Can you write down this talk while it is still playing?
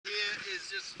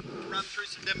just run through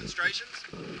some demonstrations,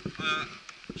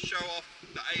 show off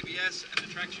the ABS and the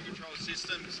traction control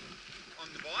systems on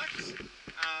the bikes,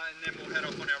 and then we'll head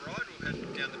off on our ride. We'll head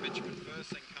down the bitumen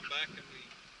first, then come back and we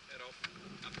head off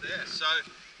up there. So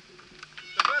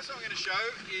the first thing I'm going to show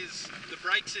is the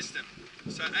brake system,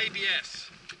 so ABS,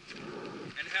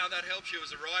 and how that helps you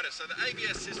as a rider. So the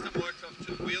ABS system works off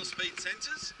two wheel speed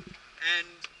sensors, and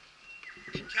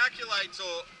it calculates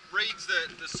or reads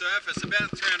the surface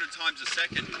about 300 times a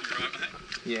second. You right, mate?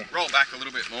 Yeah. Roll back a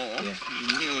little bit more. Yeah.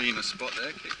 You're nearly in a spot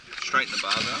there. Keep straighten the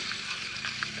bars up.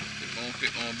 Bit more,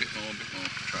 bit more, bit more, bit more.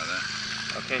 Try that.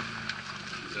 Okay.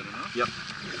 Is that enough? Yep.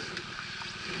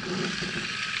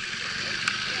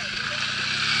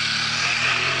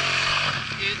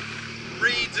 It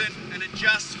reads it and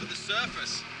adjusts for the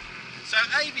surface. So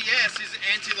ABS is an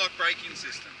anti-lock braking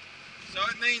system. So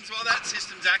it means while that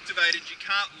system's activated, you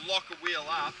can't lock a wheel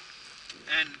up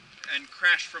and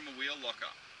crash from a wheel locker.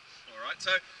 Alright,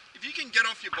 so if you can get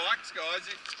off your bikes, guys,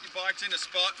 if your bike's in a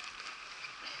spot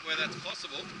where that's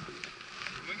possible,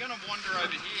 we're going to wander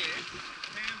over here.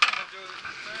 Cam's going to do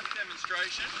the first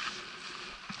demonstration.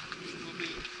 We'll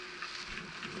be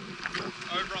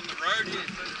over on the road here,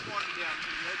 so let's wander down to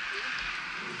the edge here.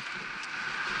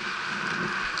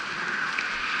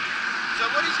 So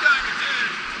what he's going to do,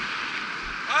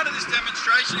 part of this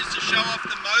demonstration is to show off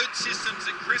the mode systems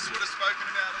that Chris would have spoken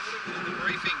about a little bit in the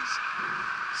briefings.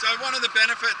 So one of the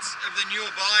benefits of the newer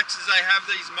bikes is they have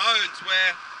these modes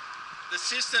where the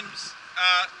systems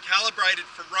are calibrated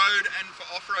for road and for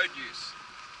off-road use.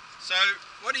 So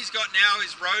what he's got now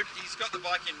is he's got the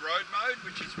bike in road mode,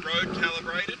 which is road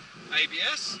calibrated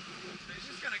ABS. So he's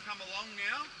just going to come along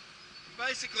now,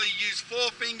 basically use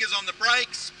 4 fingers on the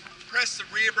brakes, press the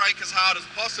rear brake as hard as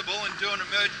possible and do an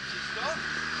emergency stop.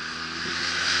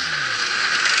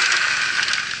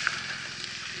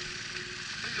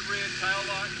 See the rear tail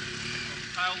light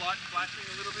flashing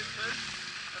a little bit too.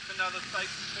 That's another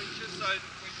safety feature, so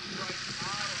when you brake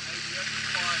hard on ABS, you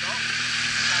fire it off.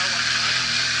 Tail light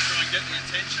flashing, try and get the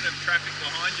attention of traffic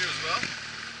behind you as well.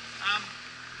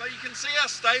 But you can see how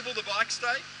stable the bike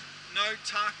stayed. No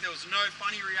tuck, there was no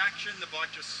funny reaction, the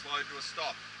bike just slowed to a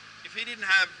stop. If he didn't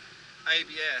have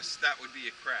ABS, that would be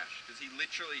a crash, because he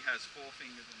literally has 4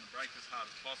 fingers on the brake as hard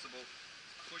as possible,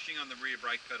 pushing on the rear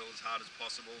brake pedal as hard as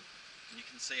possible, and you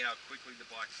can see how quickly the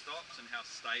bike stops and how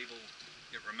stable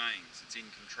it remains. It's in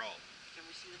control. Can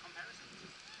we see the comparison?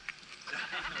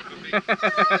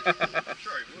 I'm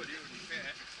sure he would, he would be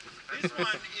fair. This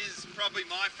one is probably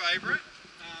my favourite.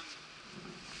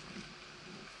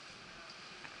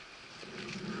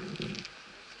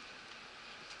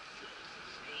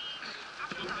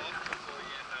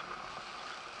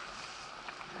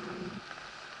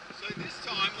 So this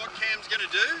time what Cam's going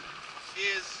to do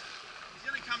is he's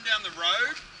going to come down the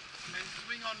road and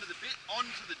swing onto the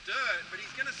dirt, but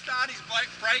he's going to start his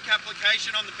brake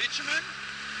application on the bitumen and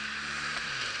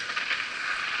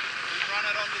run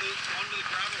it onto the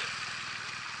gravel.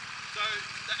 So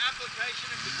the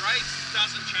application of the brakes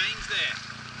doesn't change there.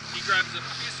 He grabs a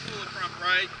fistful of front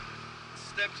brake,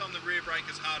 steps on the rear brake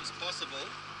as hard as possible,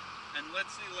 and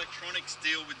lets the electronics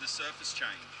deal with the surface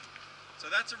change. So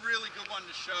that's a really good one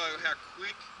to show how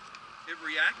quick it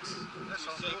reacts to the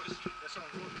surface. That's on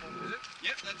road mode, is it?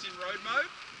 Yep, that's in road mode.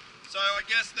 So I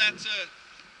guess that's a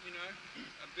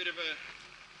bit of a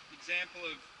example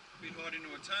of a bit hot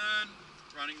into a turn,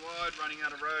 running wide, running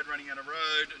out of road, and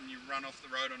you run off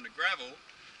the road onto gravel.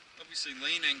 Obviously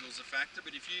lean angle's a factor,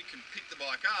 but if you can pick the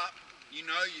bike up, you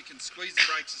know you can squeeze the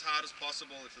brakes as hard as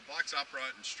possible. If the bike's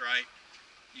upright and straight,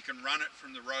 you can run it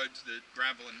from the road to the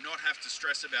gravel and not have to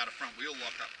stress about a front wheel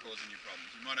lock-up causing you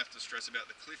problems. You might have to stress about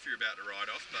the cliff you're about to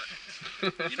ride off, but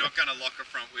you're not going to lock a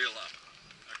front wheel up.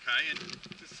 Okay, and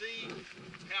to see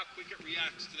how quick it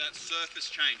reacts to that surface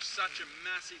change, such a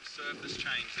massive surface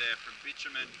change there from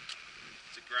bitumen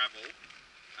to gravel,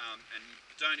 and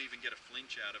you don't even get a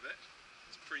flinch out of it,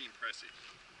 it's pretty impressive,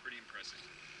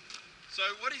 So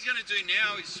what he's going to do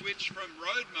now is switch from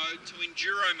road mode to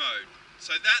enduro mode.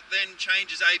 So that then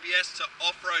changes ABS to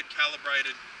off-road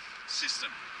calibrated system.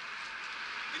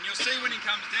 And you'll see when he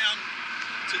comes down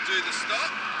to do the stop,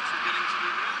 which we're getting to do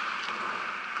now.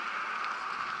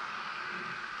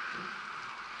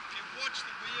 If you watch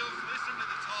the wheels, listen to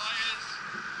the tyres.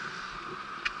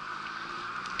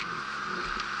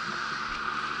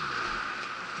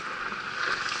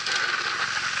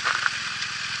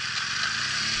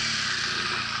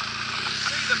 You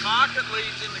see the market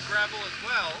leads in the gravel as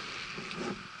well.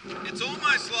 It's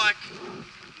almost like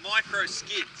micro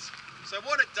skids. So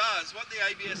what the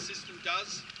ABS system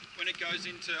does when it goes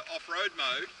into off-road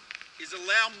mode is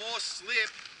allow more slip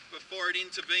before it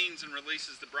intervenes and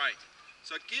releases the brake.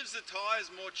 So it gives the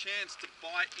tyres more chance to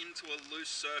bite into a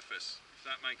loose surface, if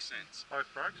that makes sense.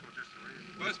 Both brakes or just the rear?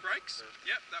 Both brakes?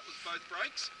 Yep, that was both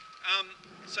brakes.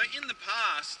 So in the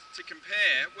past, to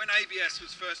compare, when ABS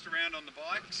was first around on the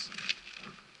bikes,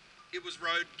 it was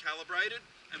road calibrated,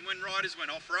 and when riders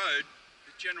went off-road,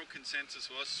 the general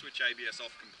consensus was switch ABS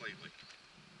off completely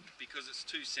because it's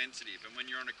too sensitive, and when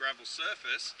you're on a gravel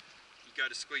surface, you go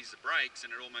to squeeze the brakes and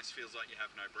it almost feels like you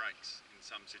have no brakes in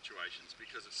some situations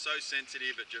because it's so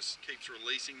sensitive, it just keeps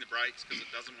releasing the brakes because it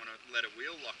doesn't want to let a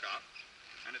wheel lock up,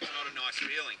 and it's not a nice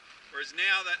feeling. Whereas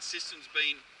now that system's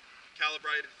been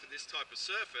calibrated for this type of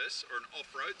surface, or an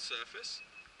off-road surface,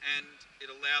 and it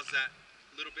allows that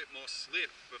little bit more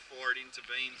slip before it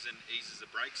intervenes and eases the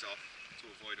brakes off to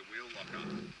avoid a wheel lock-up.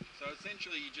 So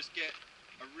essentially you just get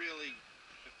a really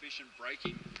efficient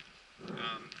braking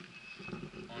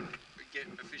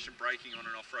on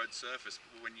an off-road surface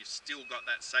when you've still got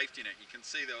that safety net. You can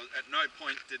see that at no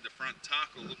point did the front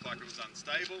tuck or look like it was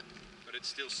unstable, but it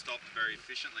still stopped very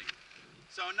efficiently.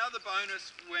 So another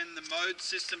bonus when the mode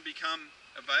system become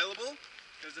available,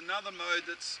 there's another mode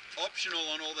that's optional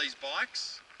on all these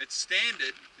bikes. It's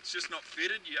standard, it's just not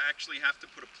fitted. You actually have to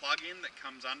put a plug in that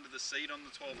comes under the seat on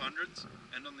the 1200s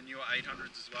and on the newer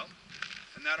 800s as well.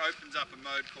 And that opens up a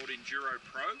mode called Enduro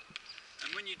Pro.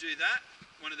 And when you do that,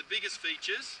 one of the biggest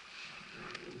features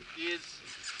is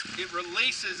it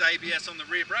releases ABS on the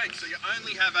rear brake. So you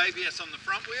only have ABS on the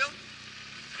front wheel,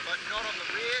 but not on the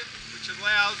rear, which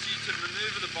allows you to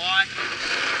maneuver the bike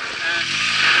and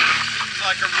things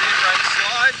like a rear brake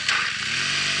slide,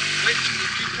 which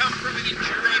if you come from an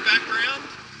enduro background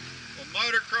or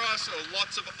motocross or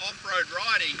lots of off-road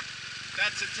riding,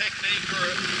 that's a technique or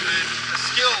a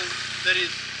skill that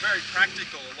is very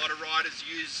practical. A lot of riders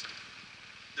use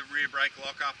the rear brake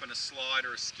lock-up and a slide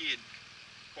or a skid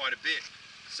quite a bit.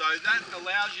 So that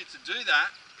allows you to do that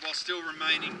while still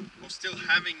remaining, or still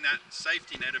having that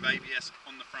safety net of ABS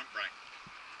on the front brake.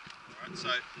 Alright, so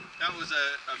that was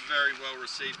a very well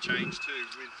received change too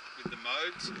with the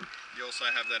modes. You also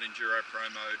have that Enduro Pro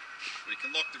mode where you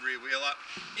can lock the rear wheel up.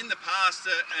 In the past,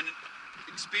 an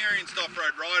experienced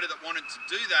off-road rider that wanted to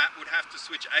do that would have to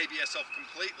switch ABS off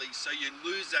completely, so you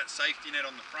lose that safety net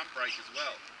on the front brake as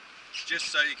well, just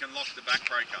so you can lock the back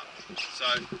brake up. So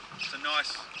it's a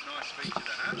nice feature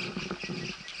to have.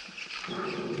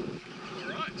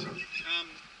 Alright.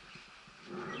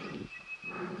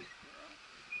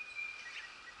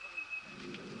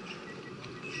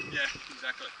 Yeah,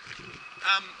 exactly.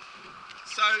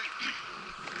 So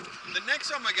the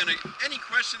next one any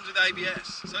questions with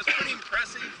ABS? So it's pretty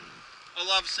impressive. I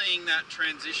love seeing that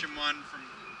transition one from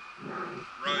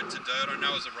road to dirt. I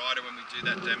know as a rider when we do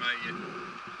that demo,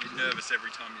 you're nervous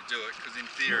every time you do it because in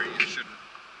theory it shouldn't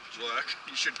work.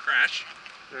 You should crash.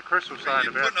 Yeah, Chris was saying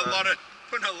you're about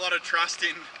putting a lot of trust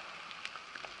in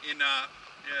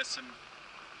some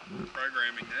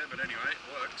programming there, but anyway, it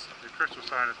works. Yeah, Chris was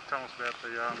saying, tell us about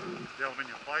the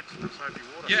aluminium plates and the safety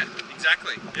water. Yeah,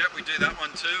 exactly. Yeah, we do that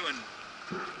one too, and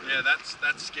yeah, that's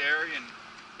scary. And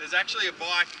there's actually a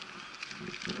bike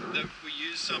that we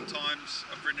use sometimes.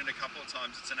 I've ridden it a couple of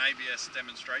times. It's an ABS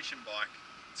demonstration bike.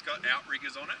 It's got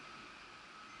outriggers on it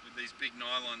with these big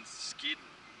nylon skid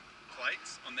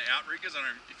plates on the outriggers. I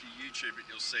don't know if you YouTube it,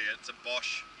 you'll see it. It's a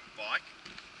Bosch bike.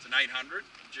 It's an 800,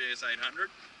 GS 800.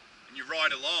 And you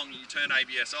ride along, you turn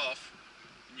ABS off,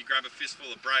 and you grab a fistful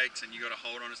of brakes, and you got to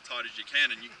hold on as tight as you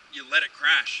can, and you let it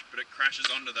crash, but it crashes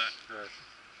onto that. Yeah.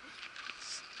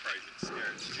 It's crazy, it's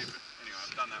scary, it's stupid. Anyway,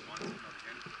 I've done that once, not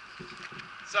again.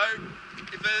 So,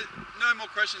 if there are no more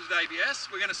questions with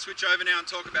ABS, we're going to switch over now and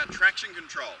talk about traction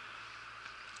control.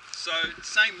 So,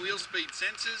 same wheel speed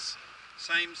sensors,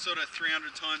 same sort of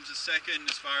 300 times a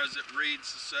second as far as it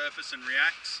reads the surface and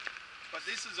reacts, but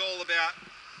this is all about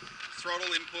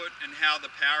throttle input and how the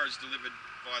power is delivered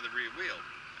by the rear wheel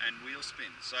and wheel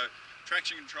spin. So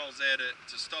traction control is there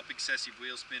to stop excessive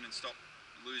wheel spin and stop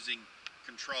losing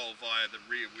control via the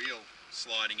rear wheel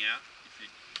sliding out if you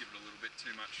give it a little bit too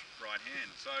much right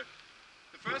hand. So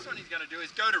the first one he's going to do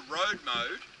is go to road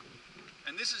mode,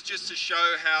 and this is just to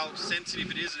show how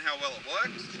sensitive it is and how well it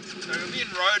works. So he'll be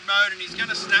in road mode and he's going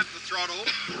to snap the throttle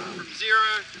from 0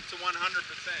 to 100%.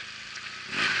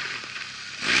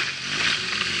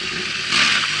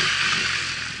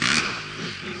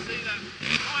 You see that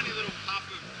tiny little puff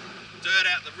of dirt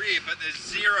out the rear, but there's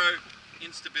zero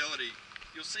instability.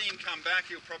 You'll see him come back,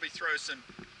 he'll probably throw some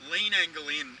lean angle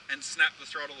in and snap the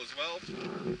throttle as well.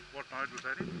 What mode was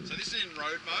that in? So this is in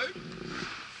road mode.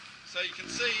 So you can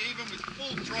see even with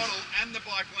full throttle and the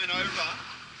bike went over,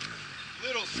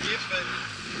 little skip, but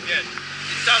yeah,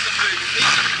 it doesn't move. He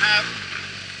should have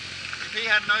if he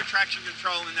had no traction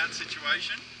control in that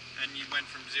situation, and you went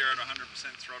from 0 to 100%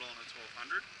 throttle on a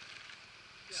 1200,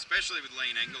 especially with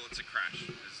lean angle, it's a crash.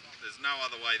 There's no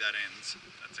other way that ends.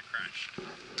 That's a crash.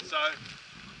 So,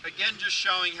 again, just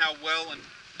showing how well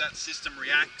that system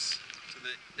reacts to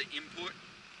the input.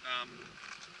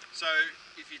 So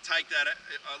if you take that,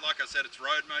 like I said, it's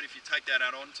road mode. If you take that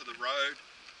out onto the road,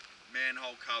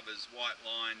 manhole covers, white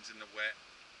lines in the wet,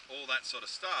 all that sort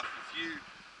of stuff.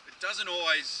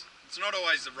 It's not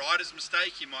always the rider's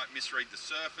mistake. You might misread the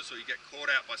surface, or you get caught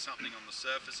out by something on the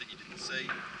surface that you didn't see.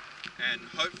 And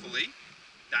hopefully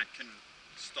that can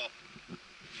stop,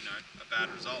 a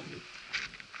bad result.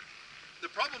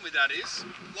 The problem with that is,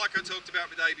 like I talked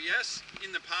about with ABS,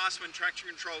 in the past when traction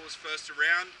control was first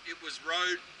around, it was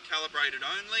road calibrated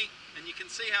only, and you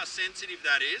can see how sensitive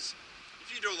that is.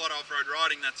 If you do a lot of off-road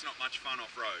riding, that's not much fun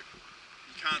off-road.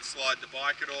 You can't slide the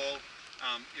bike at all.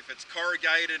 If it's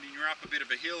corrugated and you're up a bit of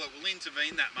a hill, it will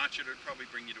intervene that much, it would probably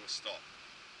bring you to a stop.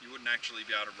 You wouldn't actually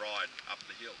be able to ride up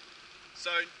the hill.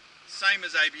 So, same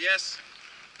as ABS,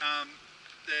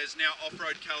 there's now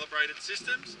off-road calibrated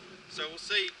systems. So we'll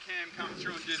see Cam come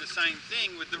through and do the same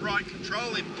thing with the right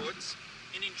control inputs.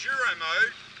 In enduro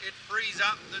mode, it frees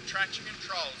up the traction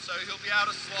control, so he'll be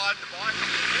able to slide the bike a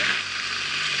little bit.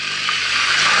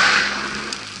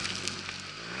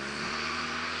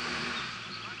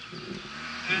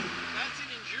 And that's in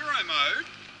enduro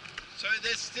mode, so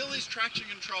there's still his traction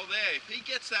control there. If he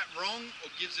gets that wrong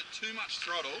or gives it too much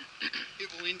throttle,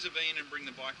 it will intervene and bring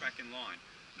the bike back in line.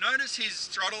 Notice his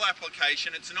throttle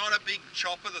application, it's not a big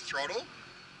chop of the throttle.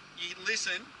 You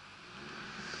listen,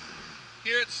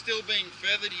 here it's still being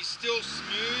feathered, he's still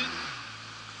smooth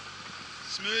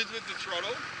with the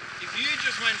throttle. If you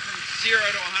just went from 0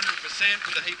 to 100%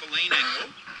 with a heap of lean angle,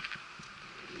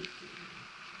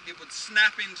 it would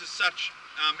snap into such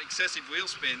excessive wheel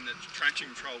spin that traction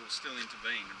control will still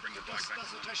intervene and bring the bike back. Does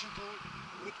the traction control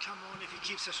would come on if he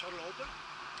keeps the throttle open?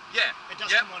 Yeah. It does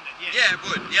come on it, Yeah, it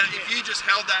would. Yeah, if you just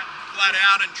held that flat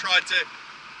out and tried to...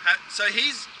 So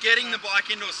he's getting the bike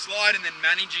into a slide and then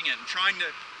managing it and trying to...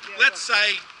 let's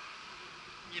say,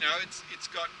 it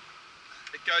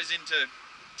goes into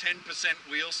 10%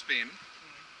 wheel spin,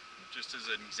 just as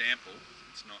an example.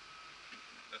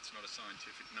 That's not a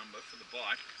scientific number for the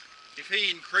bike. If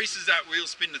he increases that wheel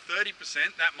spin to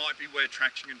 30%, that might be where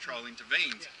traction control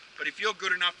intervenes. But if you're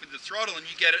good enough with the throttle and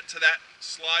you get it to that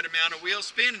slight amount of wheel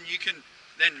spin and you can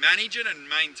then manage it and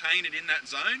maintain it in that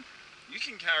zone, you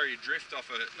can carry a drift off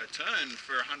a turn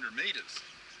for 100 metres.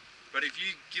 But if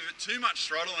you give it too much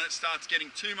throttle and it starts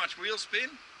getting too much wheel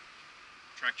spin,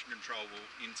 traction control will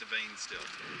intervene still.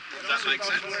 Does that make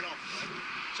sense?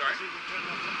 Sorry?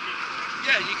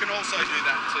 Yeah, you can also do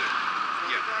that too.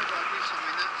 Well, yeah. Like this, I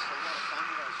mean, that's a lot of fun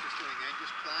what I was just doing there,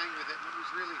 just playing with it, and it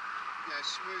was really,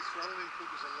 smooth throttle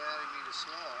input was allowing me to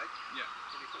slide. Yeah.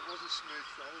 And if it wasn't smooth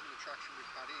throttle, then the traction would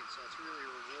cut in. So it's really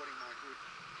rewarding my good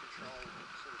control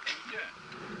sort of thing. Yeah.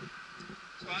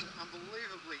 So it's an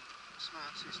unbelievably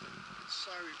smart system. It's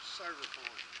so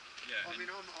refined. Yeah. I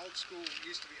mean, I'm old school. It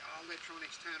used to be,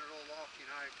 electronics, turn it all off.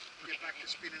 Get back to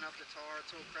spinning up the tyre.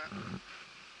 It's all crap.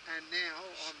 And now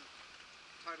I'm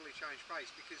totally changed pace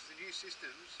because the new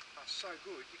systems are so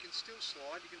good. You can still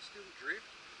slide. You can still drift.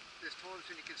 There's times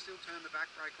when you can still turn the back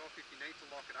brake off if you need to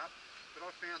lock it up. But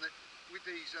I found that with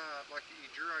these, like the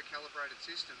enduro calibrated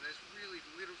system, there's really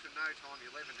little to no time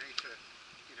you'll ever need to,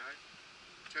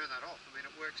 turn that off. I mean,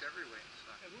 it works everywhere. So.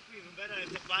 It would be even better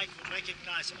if the bike would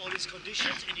recognize all these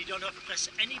conditions and you don't have to press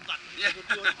any button. Yeah,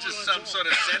 just some sort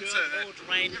of sensor.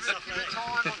 Rain and stuff like that.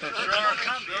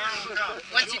 Sure.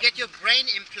 Once you get your brain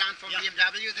implant from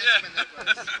BMW, that's when that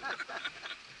works.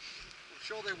 I'm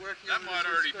sure they're working that on might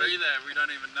already be there, we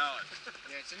don't even know it.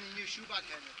 Yeah, it's in the new Shoebach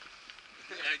helmet.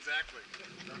 Yeah, exactly.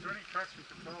 So is there any traction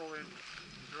control in